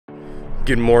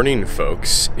Good morning,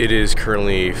 folks. It is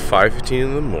currently 5:15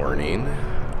 in the morning.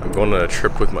 I'm going on a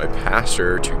trip with my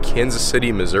pastor to Kansas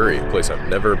City, Missouri, a place I've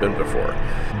never been before.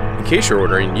 In case you're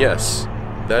wondering, yes,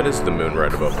 that is the moon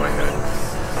right above my head.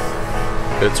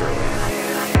 It's early.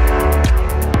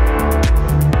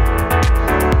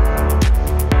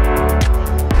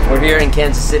 We're here in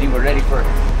Kansas City. We're ready for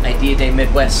Idea Day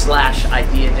Midwest /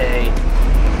 Idea Day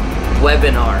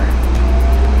webinar.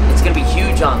 It's going to be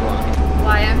huge online.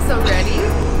 Why I'm so ready?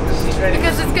 She's ready.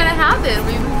 Because it's gonna happen.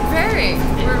 We've been preparing.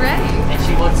 We're ready. And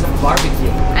she wants some barbecue.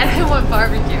 And I want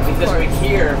barbecue. Because we're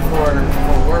here for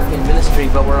work and ministry,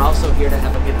 but we're also here to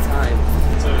have a good time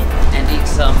and eat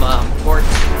some pork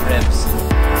ribs.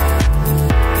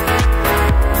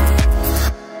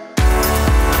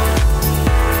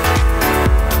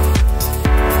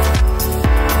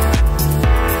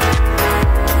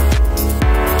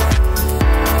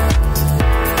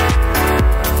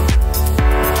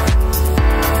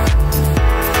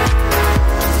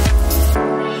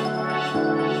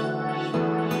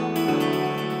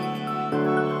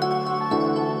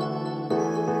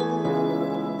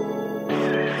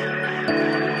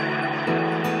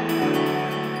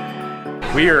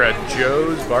 We are at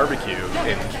Joe's Barbecue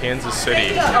in Kansas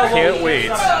City. Can't wait.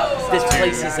 This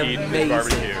place is eat amazing.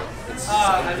 barbecue. It's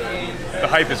so good. The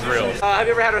hype is real. Have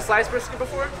you ever had our sliced brisket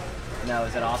before? No,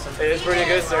 is that awesome? It is pretty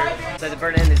good, sir. So the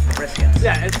burnt end is the brisket.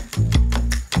 Yeah.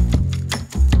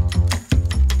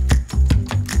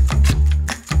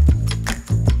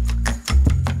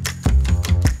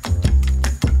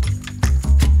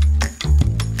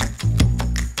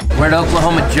 We're at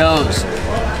Oklahoma Joe's.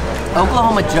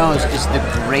 Oklahoma Joe's is the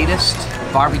greatest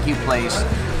barbecue place,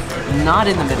 not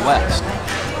in the Midwest,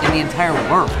 in the entire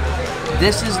world.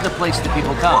 This is the place that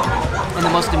people come. And the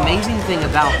most amazing thing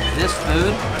about this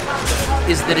food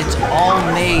is that it's all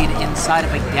made inside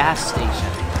of a gas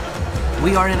station.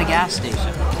 We are in a gas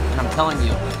station, and I'm telling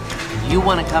you, you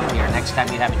want to come here next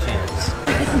time you have a chance.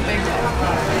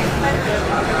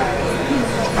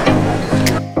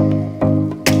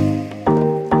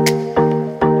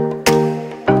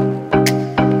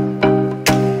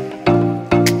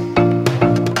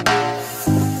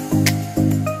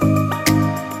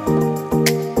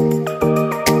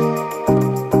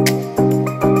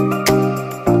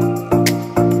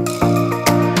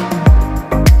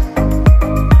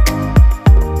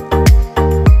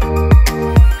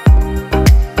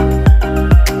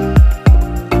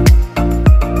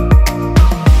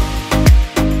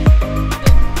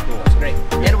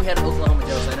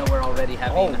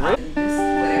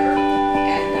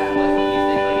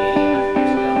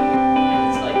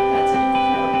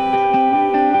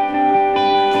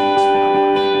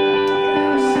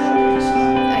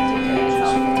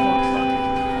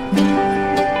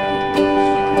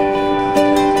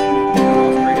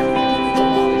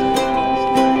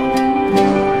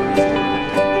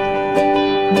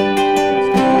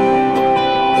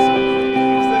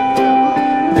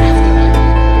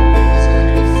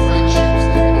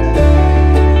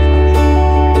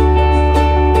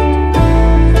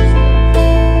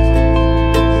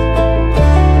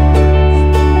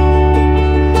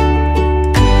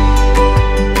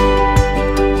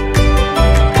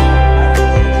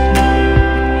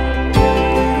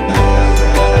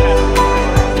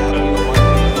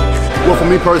 Well, for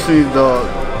me personally,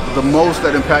 the most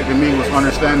that impacted me was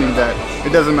understanding that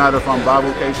it doesn't matter if I'm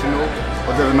bivocational,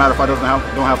 or it doesn't matter if I don't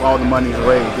have all the money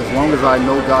raised. As long as I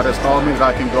know God has called me, that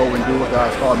I can go and do what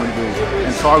God has called me to do.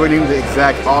 And targeting the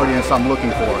exact audience I'm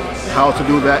looking for. How to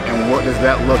do that and what does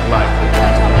that look like.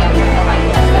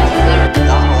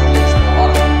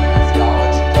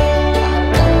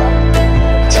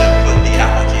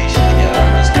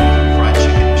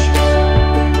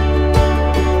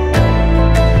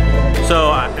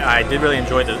 I did really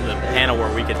enjoy the panel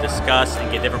where we could discuss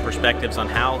and get different perspectives on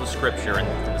how the Scripture and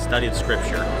the study of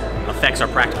Scripture affects our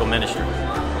practical ministry.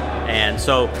 And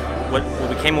so what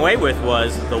we came away with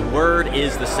was the Word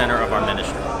is the center of our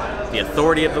ministry. The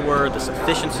authority of the Word, the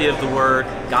sufficiency of the Word.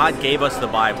 God gave us the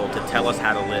Bible to tell us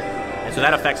how to live. And so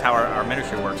that affects how our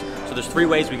ministry works. So there's 3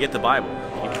 ways we get the Bible.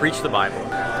 You preach the Bible,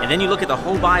 and then you look at the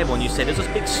whole Bible and you say, there's this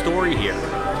big story here.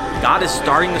 God is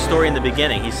starting the story in the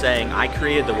beginning. He's saying, I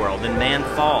created the world. Then man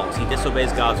falls. He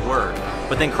disobeys God's word.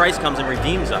 But then Christ comes and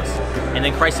redeems us. And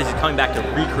then Christ says he's coming back to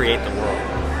recreate the world.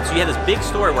 So you have this big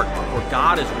story where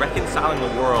God is reconciling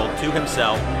the world to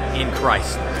himself in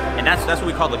Christ. And that's what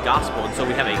we call the gospel. And so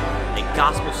we have a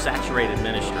gospel-saturated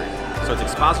ministry. So it's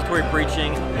expository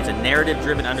preaching, it's a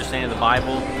narrative-driven understanding of the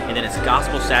Bible, and then it's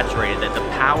gospel-saturated, that the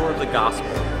power of the gospel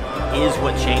is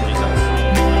what changes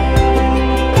us.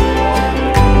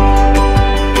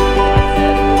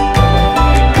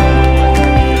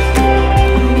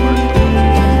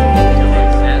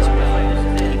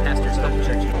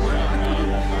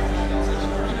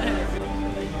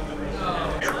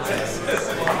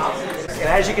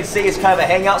 think it's kind of a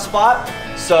hangout spot.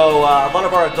 So a lot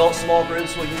of our adult small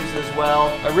groups will use it as well.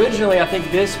 Originally, I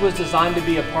think this was designed to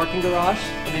be a parking garage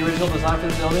in the original design for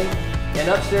the building. And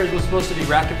upstairs was supposed to be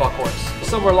racquetball courts.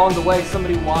 Somewhere along the way,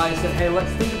 somebody wise said, hey,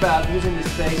 let's think about using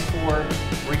this space for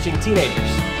reaching teenagers.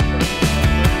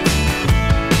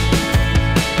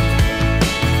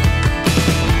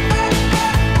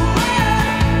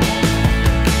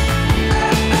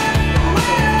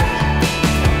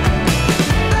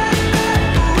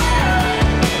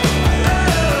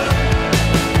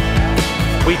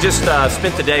 We just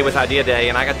spent the day with Idea Day,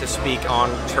 and I got to speak on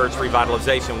church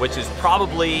revitalization, which is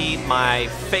probably my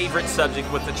favorite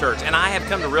subject with the church. And I have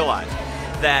come to realize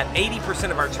that 80%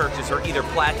 of our churches are either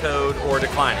plateaued or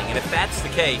declining. And if that's the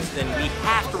case, then we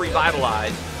have to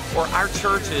revitalize, or our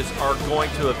churches are going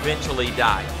to eventually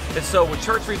die. And so with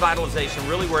church revitalization,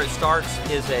 really where it starts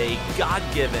is a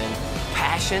God-given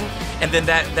passion, and then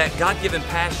that God-given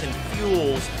passion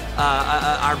fuels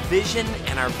our vision,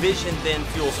 and our vision then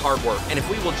fuels hard work. And if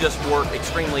we will just work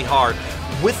extremely hard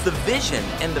with the vision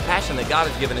and the passion that God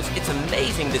has given us, it's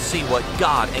amazing to see what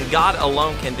God and God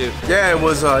alone can do. Yeah, it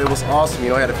was awesome. You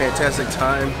know, I had a fantastic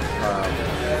time.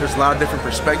 There's a lot of different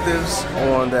perspectives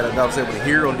on that I was able to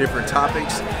hear on different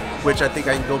topics, which I think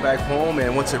I can go back home,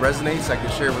 and once it resonates, I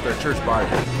can share with our church body.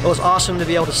 It was awesome to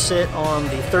be able to sit on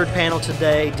the third panel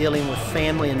today dealing with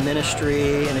family and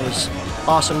ministry, and it was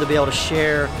awesome to be able to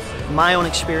share my own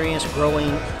experience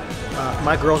growing,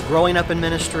 my girls growing up in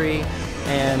ministry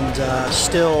and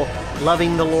still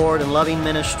loving the Lord and loving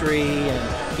ministry,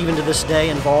 and even to this day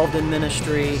involved in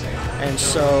ministry. And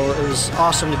so it was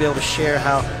awesome to be able to share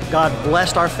how God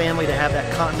blessed our family to have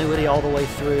that continuity all the way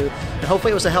through. And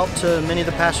hopefully it was a help to many of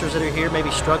the pastors that are here,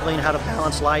 maybe struggling how to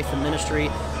balance life and ministry,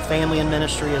 family and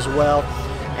ministry as well,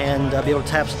 and be able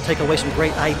to take away some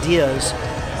great ideas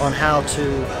on how to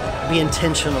be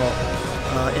intentional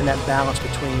in that balance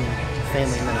between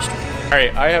family and ministry. All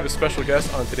right, I have a special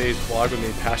guest on today's vlog with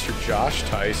me, Pastor Josh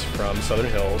Teis from Southern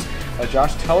Hills.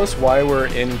 Josh, tell us why we're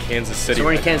in Kansas City. So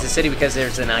we're in Kansas City because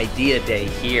there's an Idea Day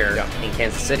here in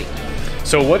Kansas City.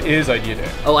 So what is Idea Day?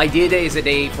 Oh, Idea Day is a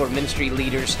day for ministry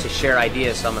leaders to share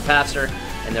ideas. So I'm a pastor,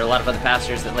 and there are a lot of other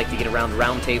pastors that like to get around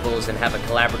round tables and have a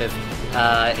collaborative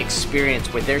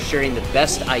experience where they're sharing the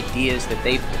best ideas that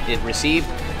they've received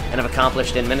and have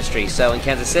accomplished in ministry. So in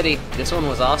Kansas City, this one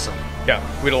was awesome. Yeah,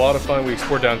 we had a lot of fun. We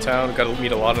explored downtown, got to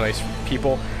meet a lot of nice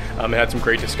people, and had some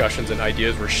great discussions, and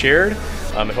ideas were shared,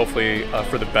 and hopefully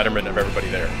for the betterment of everybody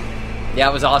there. Yeah,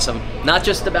 it was awesome. Not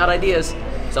just about ideas,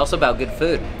 it's also about good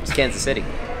food. It's Kansas City.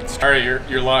 All right,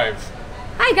 you're live.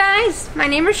 Hi guys, my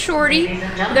name is Shorty.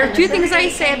 There are two things I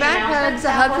say about hugs.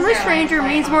 A hug from a stranger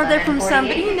means more than from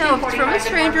somebody you know. If it's from a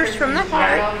stranger, it's from the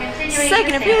heart.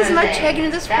 Second, if as much hugging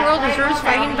in this world deserves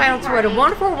fighting violence, what a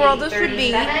wonderful world this would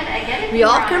be. We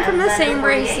all come from the same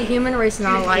race, the human race, and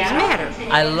all lives matter.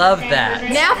 I love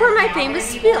that. Now for my famous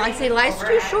spiel. I say life's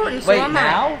too short and so am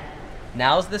I.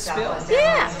 Now's the spiel?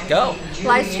 Yeah. Go.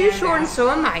 Life's too short and so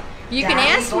am I. You can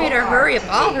ask me to hurry up,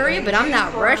 I'll hurry up, but I'm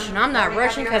not rushing. I'm not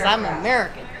rushing because I'm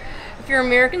American. If you're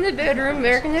American in the bedroom,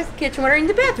 American in the kitchen, what are you in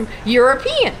the bathroom?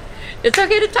 European. It's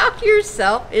okay to talk to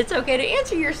yourself. It's okay to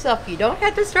answer yourself. You don't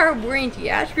have to start worrying till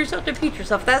you ask yourself to repeat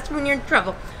yourself. That's when you're in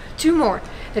trouble. Two more.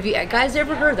 Have you guys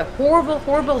ever heard of the horrible,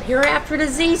 horrible hereafter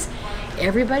disease?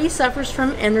 Everybody suffers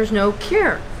from it and there's no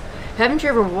cure. Haven't you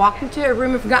ever walked into a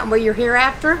room and forgotten what you're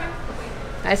hereafter?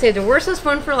 I say the worst is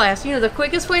fun for last. You know the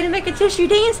quickest way to make a tissue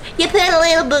dance? You put a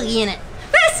little boogie in it.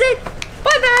 That's it.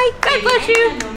 Bye-bye. God bless you.